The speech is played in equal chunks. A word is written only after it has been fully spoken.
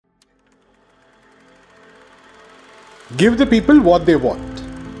Give the people what they want.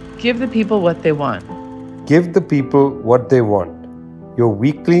 Give the people what they want. Give the people what they want. Your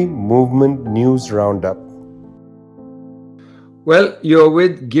weekly movement news roundup. Well, you're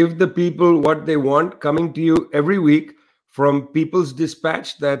with Give the People What They Want, coming to you every week from People's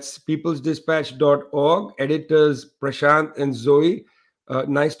Dispatch. That's peoplesdispatch.org. Editors Prashant and Zoe.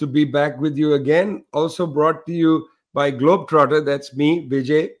 Nice to be back with you again. Also brought to you by Globetrotter. That's me,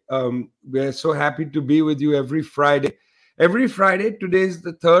 Vijay. We're so happy to be with you every Friday. Every Friday, today is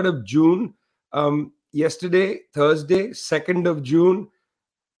the 3rd of June. Yesterday, Thursday, 2nd of June.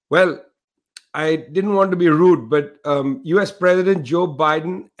 Well, I didn't want to be rude, but US President Joe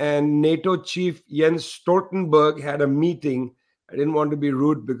Biden and NATO chief Jens Stoltenberg had a meeting. I didn't want to be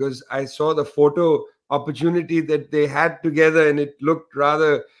rude because I saw the photo opportunity that they had together, and it looked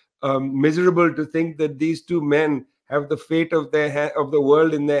rather miserable to think that these two men have the fate of of the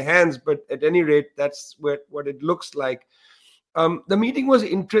world in their hands. But at any rate, that's what it looks like. The meeting was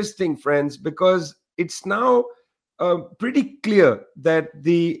interesting, friends, because it's now pretty clear that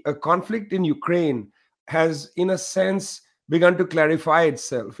the conflict in Ukraine has, in a sense, begun to clarify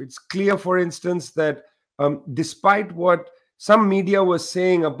itself. It's clear, for instance, that despite what some media was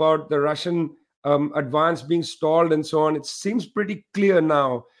saying about the Russian advance being stalled and so on, it seems pretty clear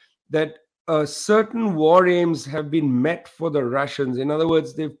now that certain war aims have been met for the Russians. In other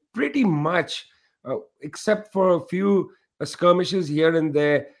words, they've pretty much, except for a few skirmishes here and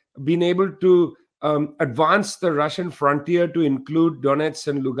there, been able to advance the Russian frontier to include Donetsk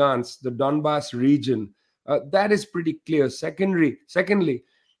and Lugansk, the Donbas region. That is pretty clear. Secondly,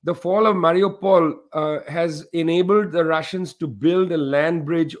 the fall of Mariupol has enabled the Russians to build a land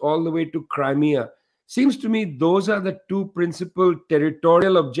bridge all the way to Crimea. Seems to me those are the two principal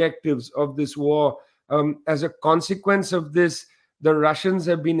territorial objectives of this war. As a consequence of this, the Russians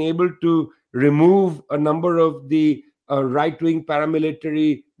have been able to remove a number of the right-wing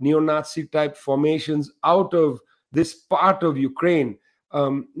paramilitary neo-Nazi type formations out of this part of Ukraine.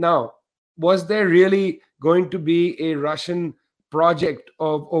 Now, was there really going to be a Russian project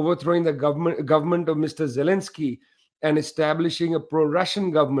of overthrowing the government of Mr. Zelensky and establishing a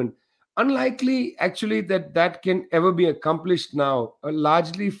pro-Russian government? Unlikely, actually, that can ever be accomplished now,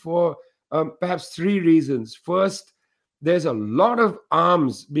 largely for perhaps three reasons. First, there's a lot of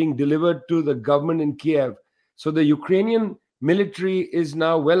arms being delivered to the government in Kiev. So the Ukrainian military is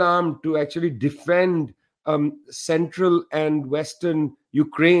now well armed to actually defend central and western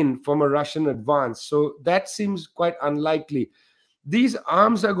Ukraine from a Russian advance. So that seems quite unlikely. These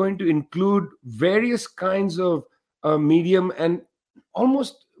arms are going to include various kinds of medium and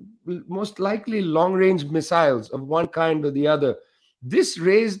most likely long-range missiles of one kind or the other. This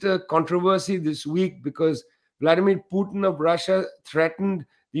raised a controversy this week because Vladimir Putin of Russia threatened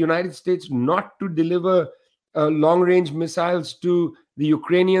the United States not to deliver long-range missiles to the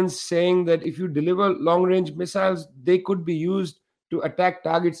Ukrainians, saying that if you deliver long-range missiles, they could be used to attack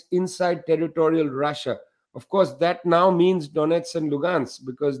targets inside territorial Russia. Of course, that now means Donetsk and Lugansk,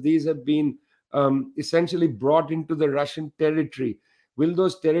 because these have been essentially brought into the Russian territory. Will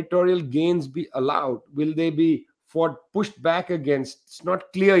those territorial gains be allowed? Will they be pushed back against? It's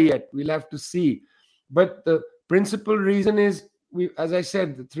not clear yet. We'll have to see. But the principal reason is, as I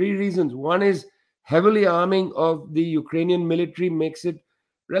said, the three reasons. One is heavily arming of the Ukrainian military makes it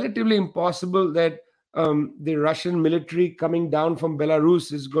relatively impossible that the Russian military coming down from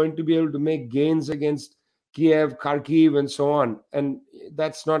Belarus is going to be able to make gains against Kiev, Kharkiv, and so on. And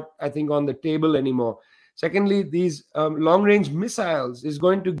that's not, I think, on the table anymore. Secondly, these long-range missiles is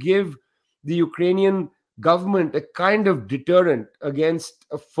going to give the Ukrainian government a kind of deterrent against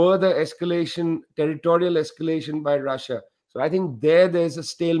a further escalation, territorial escalation by Russia. So I think there's a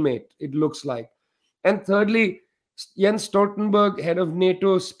stalemate, it looks like. And thirdly, Jens Stoltenberg, head of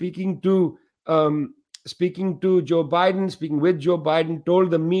NATO, speaking with Joe Biden,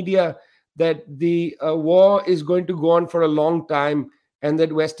 told the media that the war is going to go on for a long time and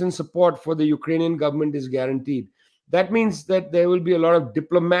that Western support for the Ukrainian government is guaranteed. That means that there will be a lot of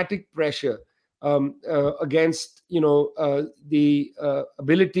diplomatic pressure against, the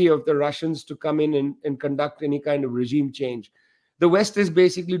ability of the Russians to come in and conduct any kind of regime change. The West has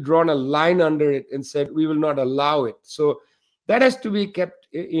basically drawn a line under it and said, we will not allow it. So that has to be kept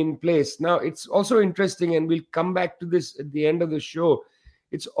in place. Now, it's also interesting, and we'll come back to this at the end of the show.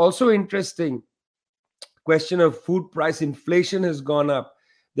 It's also interesting, question of food price inflation has gone up.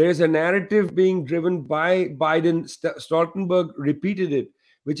 There is a narrative being driven by Biden. Stoltenberg repeated it,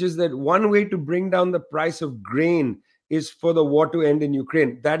 which is that one way to bring down the price of grain is for the war to end in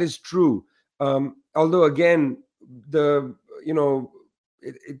Ukraine. That is true. Although, again,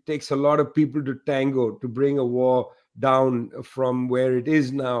 it takes a lot of people to tango to bring a war down from where it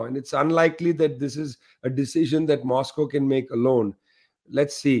is now. And it's unlikely that this is a decision that Moscow can make alone.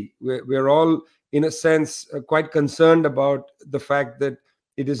 Let's see. We're all, in a sense, quite concerned about the fact that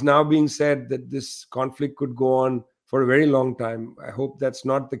it is now being said that this conflict could go on for a very long time. I hope that's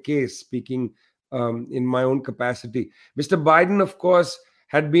not the case, speaking in my own capacity. Mr. Biden, of course,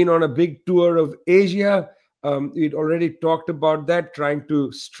 had been on a big tour of Asia. We'd already talked about that, trying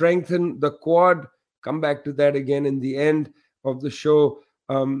to strengthen the Quad. Come back to that again in the end of the show.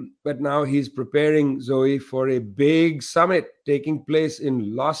 But now he's preparing, Zoe, for a big summit taking place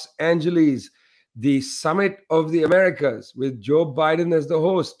in Los Angeles, the Summit of the Americas, with Joe Biden as the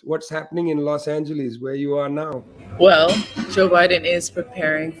host. What's happening in Los Angeles, where you are now? Well, Joe Biden is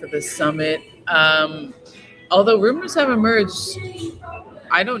preparing for the summit. Although rumors have emerged,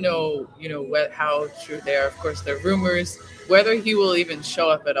 I don't know, how true they are. Of course, they're rumors. Whether he will even show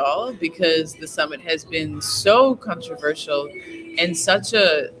up at all, because the summit has been so controversial and such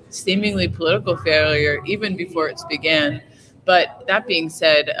a seemingly political failure even before it's began. But that being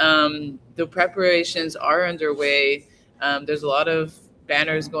said, the preparations are underway. There's a lot of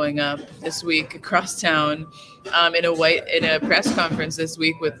banners going up this week across town. In a press conference this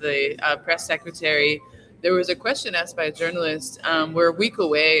week with the press secretary, there was a question asked by a journalist. We're a week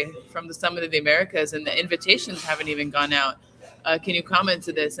away from the Summit of the Americas, and the invitations haven't even gone out. Can you comment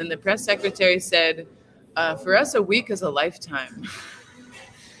to this? And the press secretary said, for us, a week is a lifetime.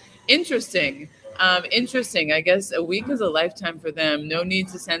 Interesting. Interesting. I guess a week is a lifetime for them. No need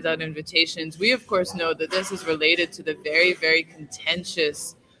to send out invitations. We, of course, know that this is related to the very, very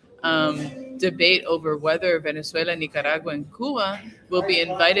contentious debate over whether Venezuela, Nicaragua, and Cuba will be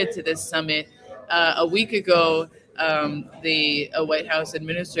invited to this summit. A week ago, the White House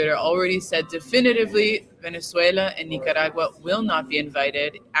administrator already said definitively Venezuela and Nicaragua will not be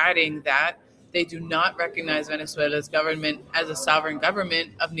invited, adding that they do not recognize Venezuela's government as a sovereign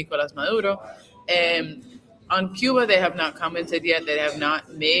government of Nicolás Maduro. On Cuba, they have not commented yet. They have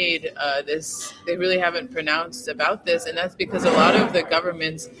not made this. They really haven't pronounced about this. And that's because a lot of the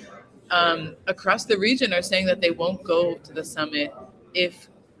governments across the region are saying that they won't go to the summit if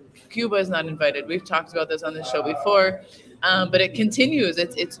Cuba is not invited. We've talked about this on the show before, but it continues.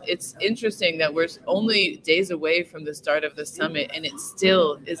 It's interesting that we're only days away from the start of the summit, and it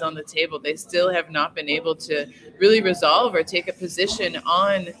still is on the table. They still have not been able to really resolve or take a position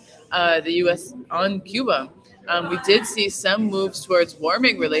on the U.S. on Cuba. We did see some moves towards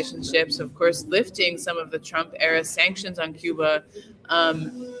warming relationships, of course, lifting some of the Trump-era sanctions on Cuba,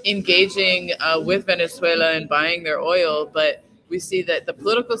 engaging with Venezuela and buying their oil, but we see that the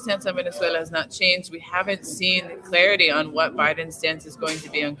political stance on Venezuela has not changed. We haven't seen clarity on what Biden's stance is going to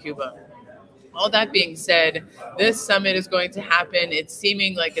be on Cuba. All that being said, this summit is going to happen. It's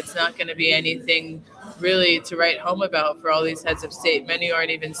seeming like it's not going to be anything really to write home about for all these heads of state. Many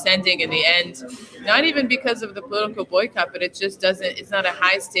aren't even sending in the end, not even because of the political boycott, but it just doesn't, it's not a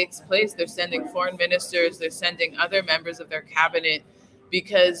high stakes place. They're sending foreign ministers, they're sending other members of their cabinet,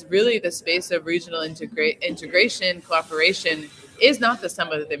 because really the space of regional integration, cooperation is not the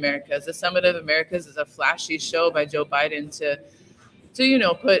Summit of the Americas. The Summit of the Americas is a flashy show by Joe Biden to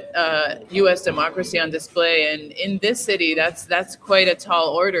put U.S. democracy on display. And in this city, that's quite a tall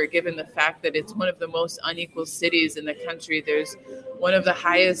order, given the fact that it's one of the most unequal cities in the country. There's one of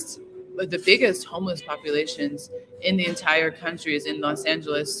the biggest homeless populations in the entire country is in Los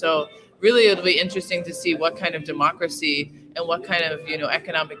Angeles. So really, it'll be interesting to see what kind of democracy and what kind of,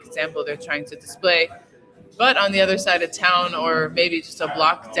 economic example they're trying to display. But on the other side of town, or maybe just a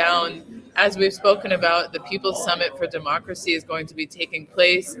block down, as we've spoken about, the People's Summit for Democracy is going to be taking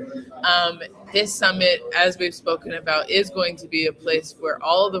place. This summit, as we've spoken about, is going to be a place where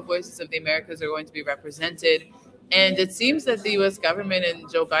all the voices of the Americas are going to be represented. And it seems that the U.S. government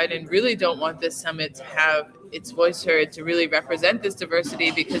and Joe Biden really don't want this summit to have its voice heard, to really represent this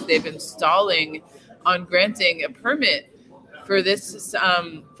diversity, because they've been stalling on granting a permit for this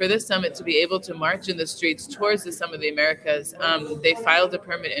summit to be able to march in the streets towards the Summit of the Americas. They filed a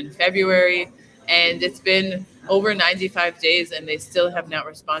permit in February, and it's been over 95 days, and they still have not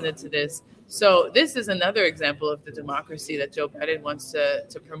responded to this. So this is another example of the democracy that Joe Biden wants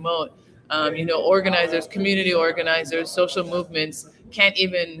to promote. Organizers, community organizers, social movements can't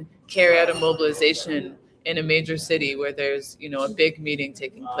even carry out a mobilization in a major city where there's, a big meeting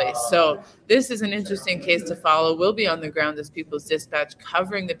taking place. So this is an interesting case to follow. We'll be on the ground as People's Dispatch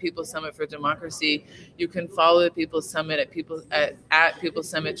covering the People's Summit for Democracy. You can follow the People's Summit at People's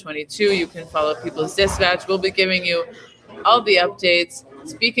Summit 22. You can follow People's Dispatch. We'll be giving you all the updates.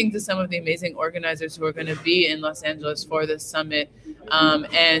 speaking to some of the amazing organizers who are going to be in Los Angeles for this summit.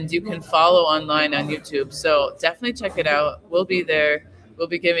 And you can follow online on YouTube. So definitely check it out. We'll be there. We'll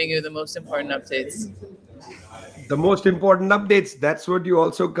be giving you the most important updates. The most important updates. That's what you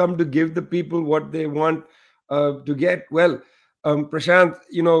also come to give the people what they want to get. Well, Prashant,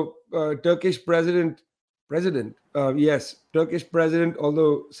 Turkish president, Turkish president,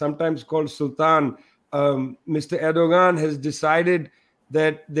 although sometimes called Sultan, Mr. Erdogan has decided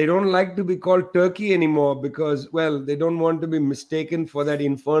that they don't like to be called Turkey anymore because, well, they don't want to be mistaken for that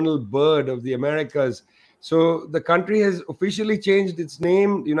infernal bird of the Americas. So the country has officially changed its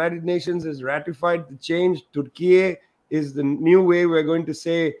name. The United Nations has ratified the change. Turkey is the new way we're going to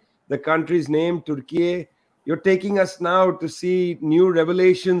say the country's name, Turkey. You're taking us now to see new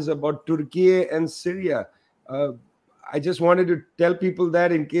revelations about Turkey and Syria. I just wanted to tell people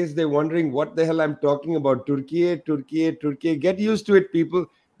that in case they're wondering what the hell I'm talking about. Turkey. Get used to it, people.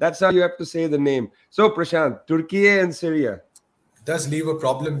 That's how you have to say the name. So, Prashant, Turkey and Syria. It does leave a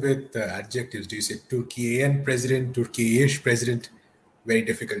problem with adjectives. Do you say Turkian president, Turkish president? Very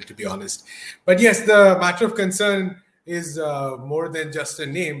difficult, to be honest. But yes, the matter of concern is more than just a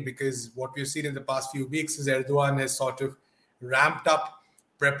name, because what we've seen in the past few weeks is Erdogan has sort of ramped up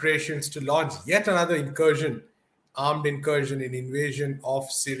preparations to launch yet another armed incursion and invasion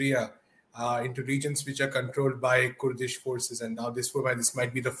of Syria into regions which are controlled by Kurdish forces. And now this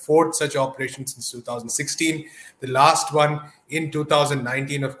might be the fourth such operation since 2016. The last one in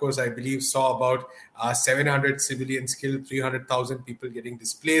 2019, of course, I believe saw about 700 civilians killed, 300,000 people getting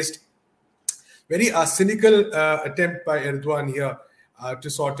displaced. Very cynical attempt by Erdogan here to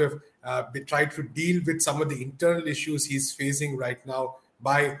sort of try to deal with some of the internal issues he's facing right now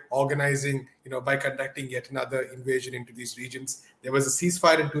by organizing, by conducting yet another invasion into these regions. There was a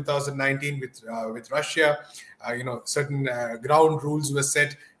ceasefire in 2019 with Russia. Certain ground rules were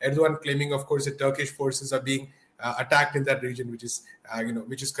set. Erdogan claiming, of course, that Turkish forces are being attacked in that region, which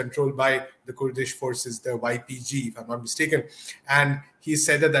is controlled by the Kurdish forces, the YPG, if I'm not mistaken. And he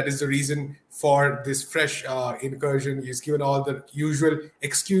said that is the reason for this fresh incursion. He's given all the usual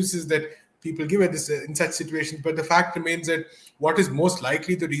excuses that people give in such situations. But the fact remains that what is most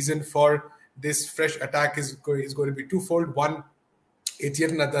likely the reason for this fresh attack is going to be twofold. One, it's yet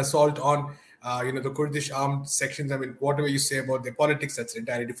another assault on the Kurdish armed sections. I mean, whatever you say about their politics, that's an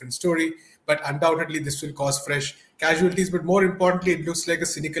entirely different story. But undoubtedly, this will cause fresh casualties. But more importantly, it looks like a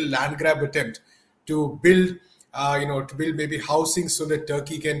cynical land grab attempt to build maybe housing so that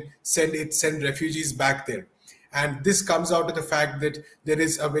Turkey can send refugees back there. And this comes out of the fact that there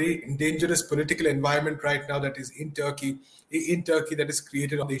is a very dangerous political environment right now that is in Turkey that is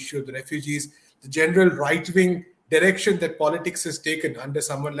created on the issue of the refugees. The general right-wing direction that politics has taken under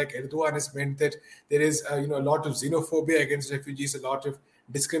someone like Erdogan has meant that there is a lot of xenophobia against refugees, a lot of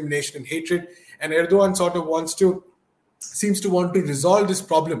discrimination and hatred. And Erdogan sort of seems to want to resolve this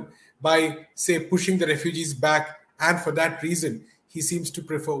problem by, say, pushing the refugees back. And for that reason, he seems to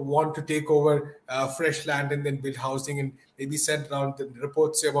want to take over fresh land and then build housing and maybe send around. The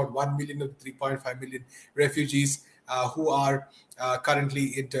reports say about 1 million of 3.5 million refugees who are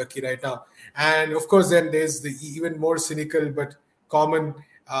currently in Turkey right now. And of course, then there's the even more cynical but common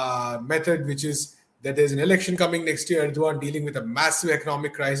method, which is that there's an election coming next year. Erdogan dealing with a massive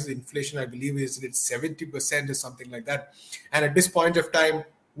economic crisis. Inflation, I believe, is at 70% or something like that. And at this point of time,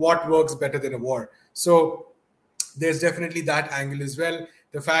 what works better than a war? So there's definitely that angle as well.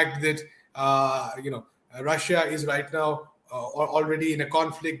 The fact that Russia is right now already in a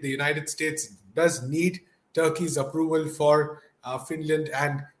conflict. The United States does need Turkey's approval for Finland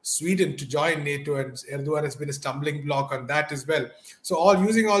and Sweden to join NATO, and Erdogan has been a stumbling block on that as well. So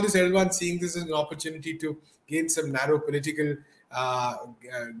using all this, Erdogan seeing this as an opportunity to gain some narrow political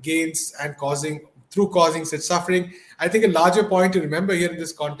gains and causing such suffering. I think a larger point to remember here in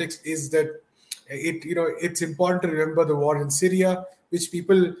this context is that it's important to remember the war in Syria, which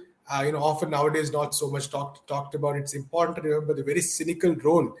people often nowadays not so much talked about. It's important to remember the very cynical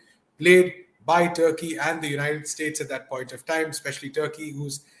role played by Turkey and the United States at that point of time, especially Turkey,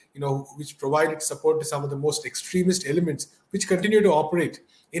 which provided support to some of the most extremist elements which continue to operate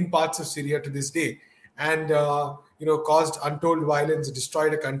in parts of Syria to this day, and caused untold violence,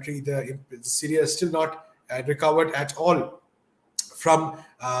 destroyed a country. Syria is still not recovered at all from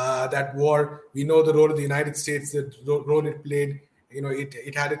that war. We know the role of the United States, the role it played.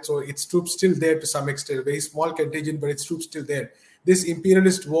 It had its troops still there to some extent, a very small contingent, but its troops still there. This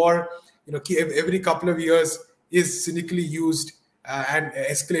imperialist war, every couple of years is cynically used and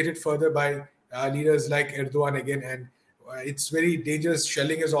escalated further by leaders like Erdogan again. And it's very dangerous.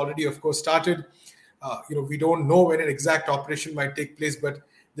 Shelling has already, of course, started. we don't know when an exact operation might take place, but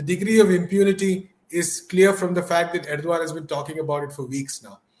the degree of impunity is clear from the fact that Erdogan has been talking about it for weeks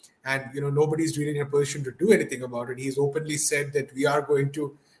now. And nobody's really in a position to do anything about it. He's openly said that we are going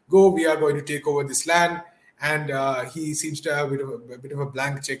to take over this land, and he seems to have a bit of a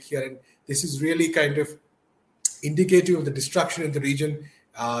blank check here. And this is really kind of indicative of the destruction in the region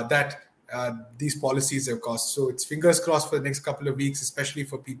that these policies have caused. So it's fingers crossed for the next couple of weeks, especially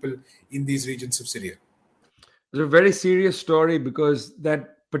for people in these regions of Syria. It's a very serious story because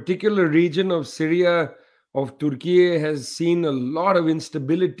that particular region of Syria, of Turkey, has seen a lot of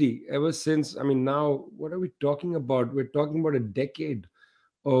instability ever since. I mean, now, what are we talking about? We're talking about a decade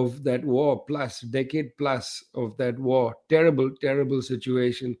of that war, decade plus of that war. Terrible, terrible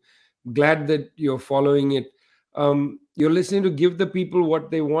situation. Glad that you're following it. You're listening to Give the People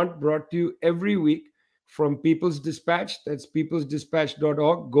What They Want, brought to you every week from People's Dispatch. That's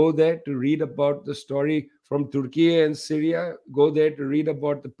peoplesdispatch.org. Go there to read about the story from Turkey and Syria. Go there to read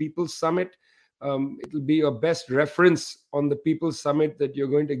about the People's Summit. It'll be your best reference on the People's Summit that you're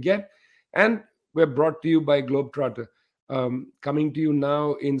going to get. And we're brought to you by Globetrotter, coming to you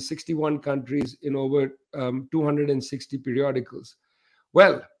now in 61 countries in over 260 periodicals.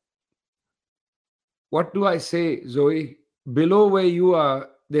 Well, what do I say, Zoe? Below where you are,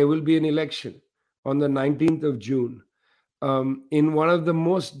 there will be an election on the 19th of June in one of the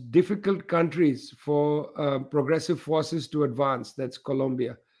most difficult countries for progressive forces to advance. That's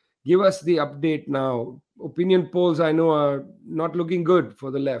Colombia. Give us the update now. Opinion polls, I know, are not looking good for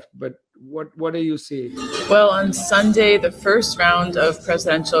the left, but what are you seeing? Well, on Sunday, the first round of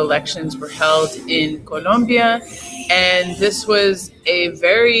presidential elections were held in Colombia, and this was a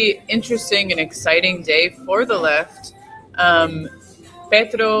very interesting and exciting day for the left.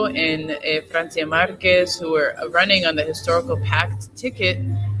 Petro and Francia Marquez, who were running on the historical pact ticket,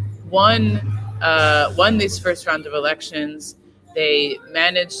 won this first round of elections. They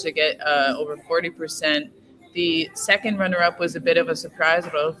managed to get over 40%. The second runner-up was a bit of a surprise,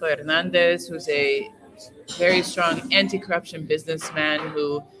 Rodolfo Hernandez, who's a very strong anti-corruption businessman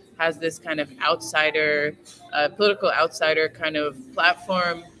who has this kind of outsider, political outsider kind of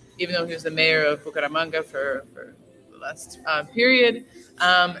platform, even though he was the mayor of Bucaramanga for the last period.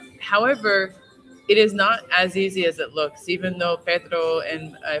 However, it is not as easy as it looks. Even though Petro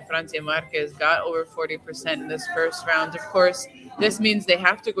and Francia Marquez got over 40% in this first round, of course, this means they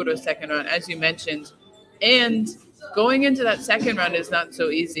have to go to a second round, as you mentioned. And going into that second round is not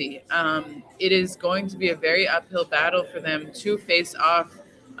so easy. It is going to be a very uphill battle for them to face off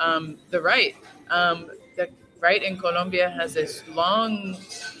the right. The right in Colombia has this long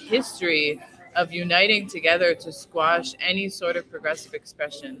history of uniting together to squash any sort of progressive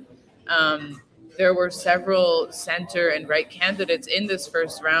expression. There were several center and right candidates in this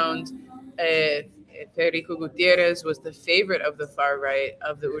first round. Federico Gutierrez was the favorite of the far right,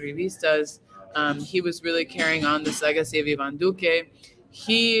 of the Uribistas. He was really carrying on this legacy of Ivan Duque.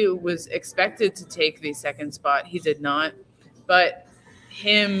 He was expected to take the second spot. He did not. But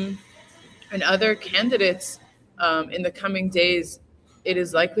him and other candidates in the coming days, it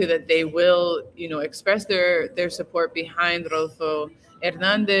is likely that they will, express their support behind Rodolfo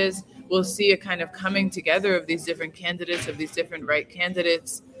Hernandez. We'll see a kind of coming together of these different candidates, of these different right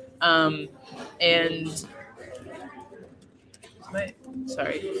candidates. And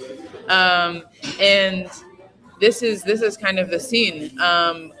this is kind of the scene.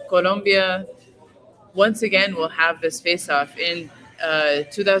 Colombia once again will have this face-off. In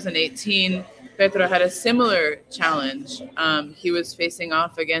 2018, Petro had a similar challenge. He was facing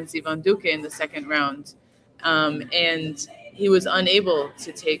off against Ivan Duque in the second round, and he was unable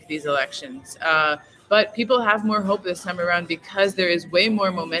to take these elections. But people have more hope this time around because there is way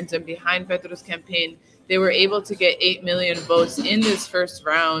more momentum behind Petro's campaign. They were able to get 8 million votes in this first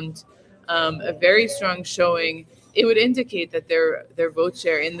round, a very strong showing. It would indicate that their vote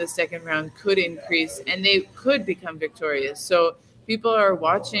share in the second round could increase and they could become victorious. So people are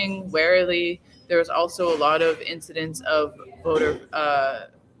watching warily. There's also a lot of incidents of voter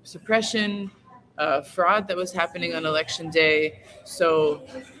suppression, fraud that was happening on election day. So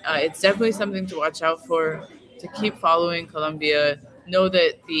it's definitely something to watch out for, to keep following Colombia. Know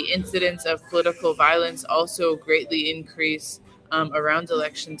that the incidents of political violence also greatly increase around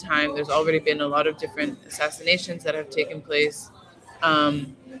election time. There's already been a lot of different assassinations that have taken place.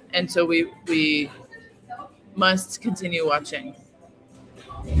 And so we must continue watching.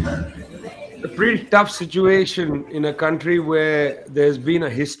 A pretty tough situation in a country where there's been a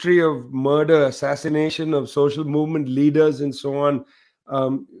history of murder, assassination of social movement leaders and so on.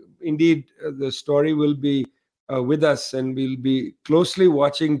 Indeed, the story will be with us, and we'll be closely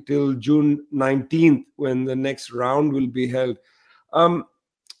watching till June 19th when the next round will be held.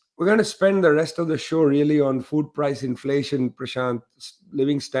 We're going to spend the rest of the show really on food price inflation, Prashant,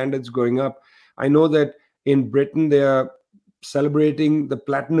 living standards going up. I know that in Britain they are celebrating the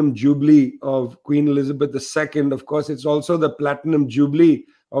platinum jubilee of Queen Elizabeth II. Of course, it's also the platinum jubilee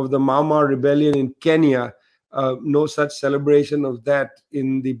of the Mau Mau rebellion in Kenya. No such celebration of that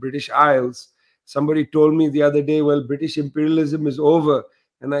in the British Isles. Somebody told me the other day, well, British imperialism is over.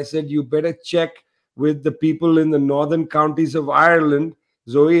 And I said, you better check with the people in the northern counties of Ireland.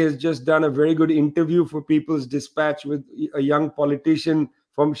 Zoe has just done a very good interview for People's Dispatch with a young politician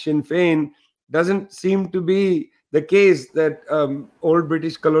from Sinn Féin. Doesn't seem to be the case that old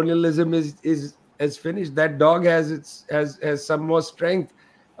British colonialism has finished. That dog has some more strength.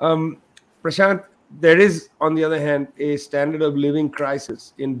 Prashant, there is, on the other hand, a standard of living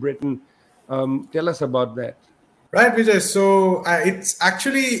crisis in Britain. Tell us about that. Right, Vijay. So it's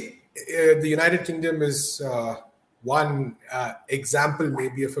actually the United Kingdom is one example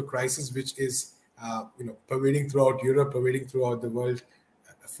maybe of a crisis which is pervading throughout Europe, pervading throughout the world.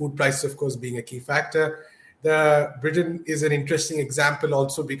 Food prices, of course, being a key factor. Britain is an interesting example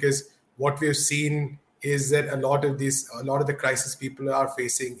also because what we've seen is that a lot of the crisis people are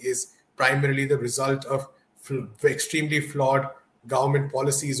facing is primarily the result of extremely flawed government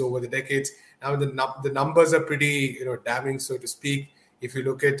policies over the decades. Now the numbers are pretty damning, so to speak. If you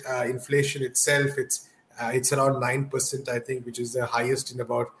look at inflation itself, it's around 9%, I think, which is the highest in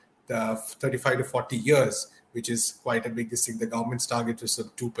about 35 to 40 years, which is quite a big thing. The government's target was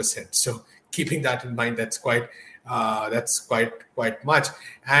 2%. So keeping that in mind, that's quite much.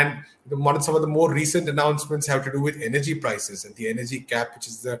 And some of the more recent announcements have to do with energy prices and the energy cap, which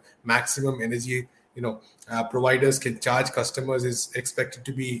is the maximum energy providers can charge customers, is expected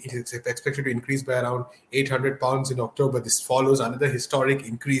to increase by around £800 in October. This follows another historic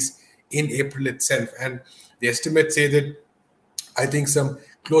increase in April itself, and the estimates say that I think some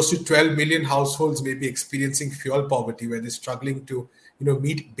close to 12 million households may be experiencing fuel poverty, where they're struggling to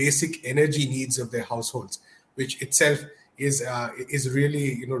meet basic energy needs of their households, which itself is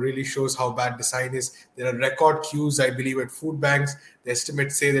really shows how bad the sign is. There are record queues, I believe, at food banks. The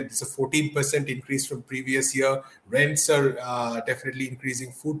estimates say that it's a 14% increase from previous year. Rents are definitely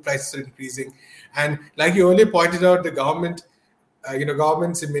increasing. Food prices are increasing. And like you earlier pointed out, the governments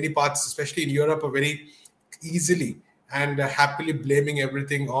in many parts, especially in Europe, are very easily and happily blaming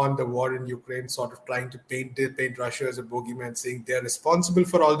everything on the war in Ukraine, sort of trying to paint Russia as a bogeyman, saying they're responsible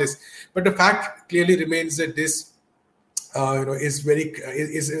for all this. But the fact clearly remains that this is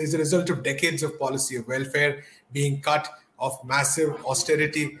a result of decades of policy of welfare being cut, of massive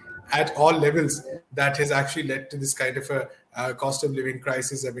austerity at all levels, that has actually led to this kind of a cost of living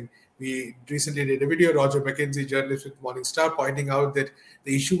crisis. I mean, we recently did a video, Roger McKenzie, journalist with Morning Star, pointing out that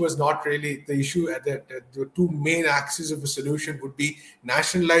the issue was not really the issue. The two main axes of the solution would be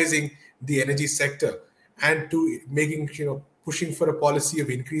nationalizing the energy sector and pushing for a policy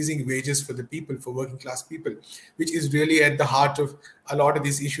of increasing wages for the people, for working class people, which is really at the heart of a lot of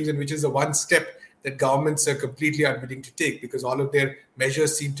these issues, and which is the one step that governments are completely unwilling to take, because all of their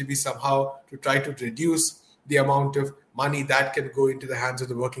measures seem to be somehow to try to reduce the amount of money that can go into the hands of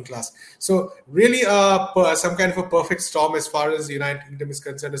the working class. So really some kind of a perfect storm as far as the United Kingdom is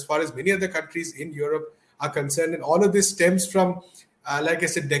concerned, as far as many other countries in Europe are concerned. And all of this stems from, like I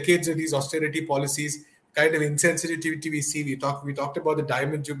said, decades of these austerity policies, kind of insensitivity we see. We talked about the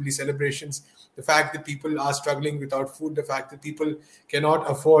Diamond Jubilee celebrations, the fact that people are struggling without food, the fact that people cannot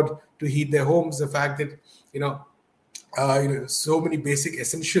afford to heat their homes, the fact that so many basic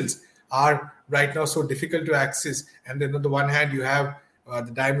essentials are right now so difficult to access. And then on the one hand, you have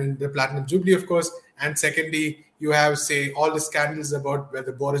the Platinum Jubilee, of course, and secondly, you have, say, all the scandals about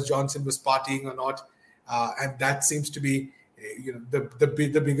whether Boris Johnson was partying or not, and that seems to be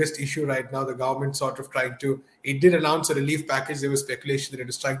the biggest issue right now. The government sort of it did announce a relief package. There was speculation that it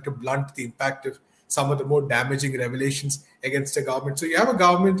was trying to blunt the impact of some of the more damaging revelations against the government. So you have a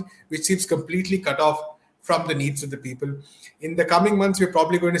government which seems completely cut off from the needs of the people. In the coming months, we're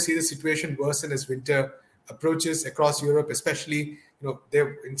probably going to see the situation worsen as winter approaches across Europe, especially,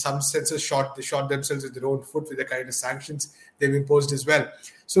 they've in some senses shot themselves in their own foot with the kind of sanctions they've imposed as well.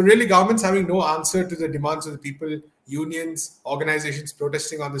 So really, governments having no answer to the demands of the people, unions, organizations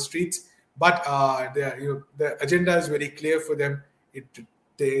protesting on the streets, but the agenda is very clear for them.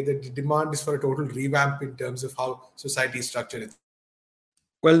 The demand is for a total revamp in terms of how society is structured.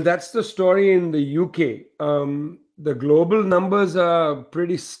 Well, that's the story in the UK. The global numbers are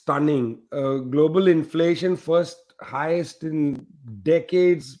pretty stunning. Global inflation first highest in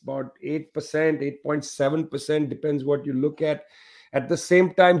decades, about 8%, 8.7%, depends what you look at. At the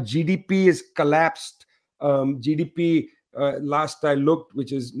same time, GDP is collapsed. GDP, last I looked,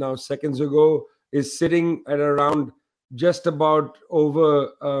 which is now seconds ago, is sitting at around just about over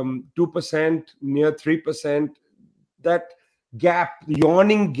 2%, near 3%. That gap, the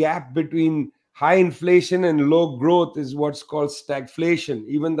yawning gap between high inflation and low growth is what's called stagflation.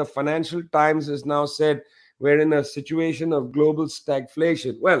 Even the Financial Times has now said we're in a situation of global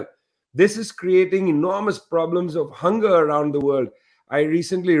stagflation. Well, this is creating enormous problems of hunger around the world. I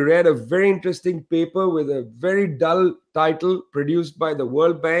recently read a very interesting paper with a very dull title produced by the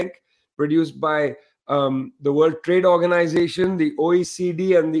World Bank, produced by the World Trade Organization, the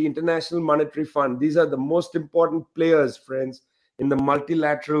OECD, and the International Monetary Fund. These are the most important players, friends, in the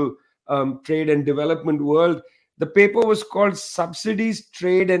multilateral trade and development world. The paper was called Subsidies,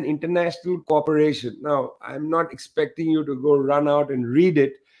 Trade and International Cooperation. Now, I'm not expecting you to go run out and read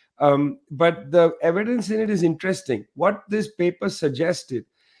it, but the evidence in it is interesting. What this paper suggested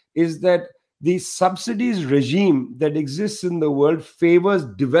is that the subsidies regime that exists in the world favors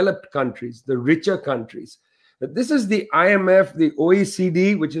developed countries, the richer countries. This is the IMF, the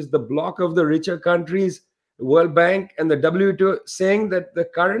OECD, which is the bloc of the richer countries, the World Bank, and the WTO, saying that the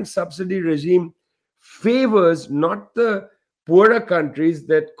current subsidy regime favors not the poorer countries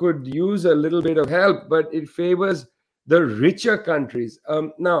that could use a little bit of help, but it favors the richer countries.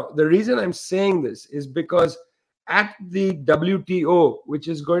 Now, the reason I'm saying this is because at the WTO, which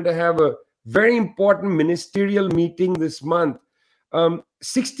is going to have a very important ministerial meeting this month,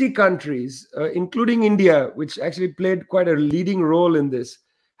 60 countries, including India, which actually played quite a leading role in this,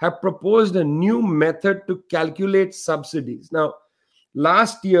 have proposed a new method to calculate subsidies. Now,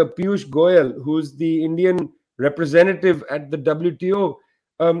 last year, Piyush Goyal, who's the Indian representative at the WTO,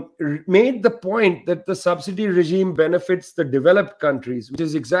 made the point that the subsidy regime benefits the developed countries, which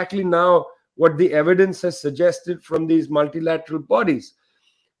is exactly now what the evidence has suggested from these multilateral bodies.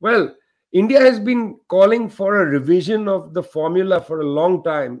 Well, India has been calling for a revision of the formula for a long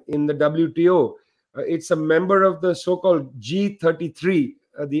time in the WTO. It's a member of the so-called G33,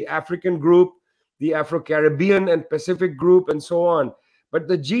 the African group, the Afro-Caribbean and Pacific group, and so on. But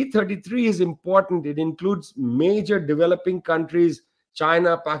the G33 is important. It includes major developing countries,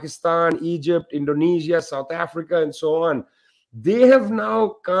 China, Pakistan, Egypt, Indonesia, South Africa, and so on. They have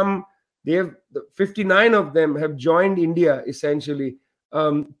now come, 59 of them have joined India, essentially,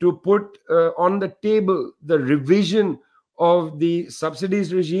 to put on the table the revision of the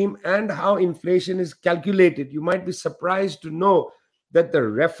subsidies regime and how inflation is calculated. You might be surprised to know that the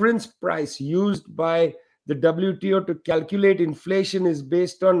reference price used by the WTO to calculate inflation is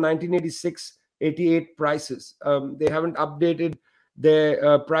based on 1986-88 prices. They haven't updated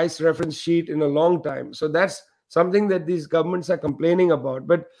their price reference sheet in a long time. So that's something that these governments are complaining about.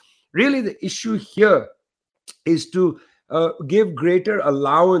 But really the issue here is to give greater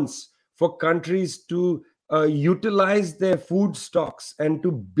allowance for countries to utilize their food stocks and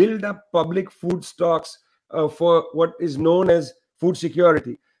to build up public food stocks for what is known as food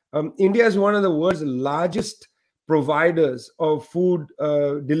security. India is one of the world's largest providers of food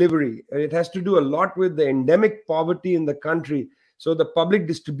delivery. It has to do a lot with the endemic poverty in the country. So the public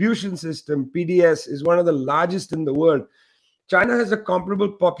distribution system, PDS, is one of the largest in the world. China has a comparable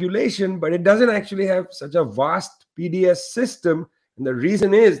population, but it doesn't actually have such a vast PDS system. And the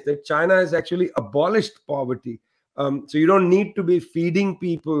reason is that China has actually abolished poverty. So you don't need to be feeding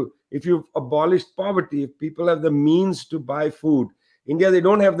people if you've abolished poverty, if people have the means to buy food. India, they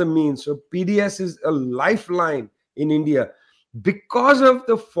don't have the means. So PDS is a lifeline in India. Because of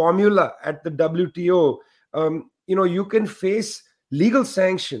the formula at the WTO, you can face legal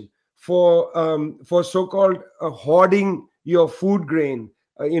sanction for so-called hoarding your food grain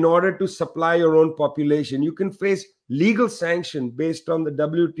in order to supply your own population. You can face legal sanction based on the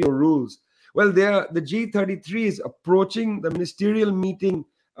WTO rules. Well, the G33 is approaching the ministerial meeting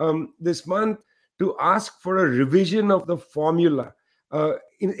this month to ask for a revision of the formula,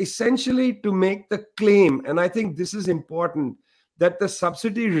 essentially to make the claim, and I think this is important, that the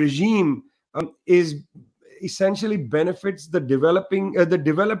subsidy regime is essentially benefits the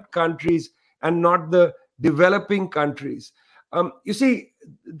developed countries and not the developing countries. You see,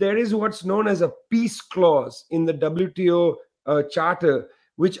 there is what's known as a peace clause in the WTO charter,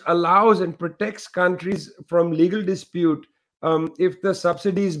 which allows and protects countries from legal dispute if the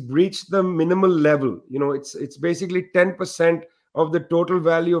subsidies breach the minimal level. It's basically 10% of the total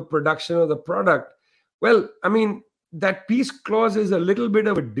value of production of the product. Well, I mean, that peace clause is a little bit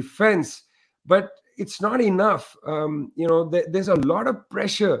of a defense, but it's not enough. There's a lot of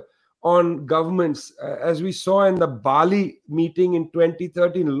pressure on governments, as we saw in the Bali meeting in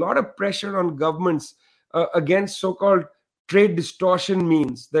 2013. A lot of pressure on governments against so-called trade distortion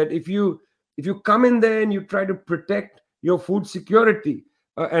means that if you come in there and you try to protect your food security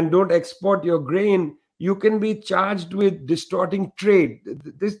and don't export your grain, you can be charged with distorting trade.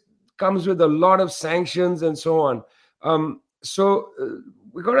 This comes with a lot of sanctions and so on. So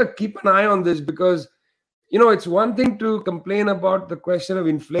we got to keep an eye on this, because it's one thing to complain about the question of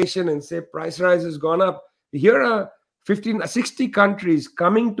inflation and say price rise has gone up. Here are 60 countries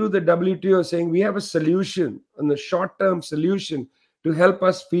coming to the WTO saying we have a solution, and the short-term solution to help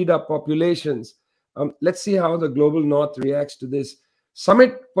us feed our populations. Let's see how the global north reacts to this.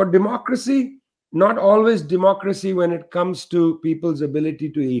 Summit for democracy, not always democracy when it comes to people's ability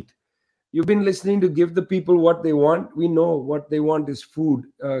to eat. You've been listening to Give the People What They Want. We know what they want is food.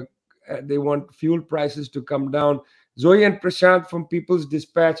 They want fuel prices to come down. Zoe and Prashant from People's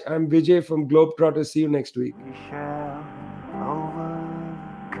Dispatch. I'm Vijay from Globetrotter. See you next week. We shall overcome.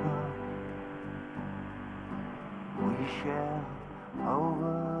 We shall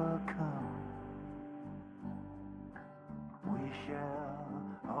overcome.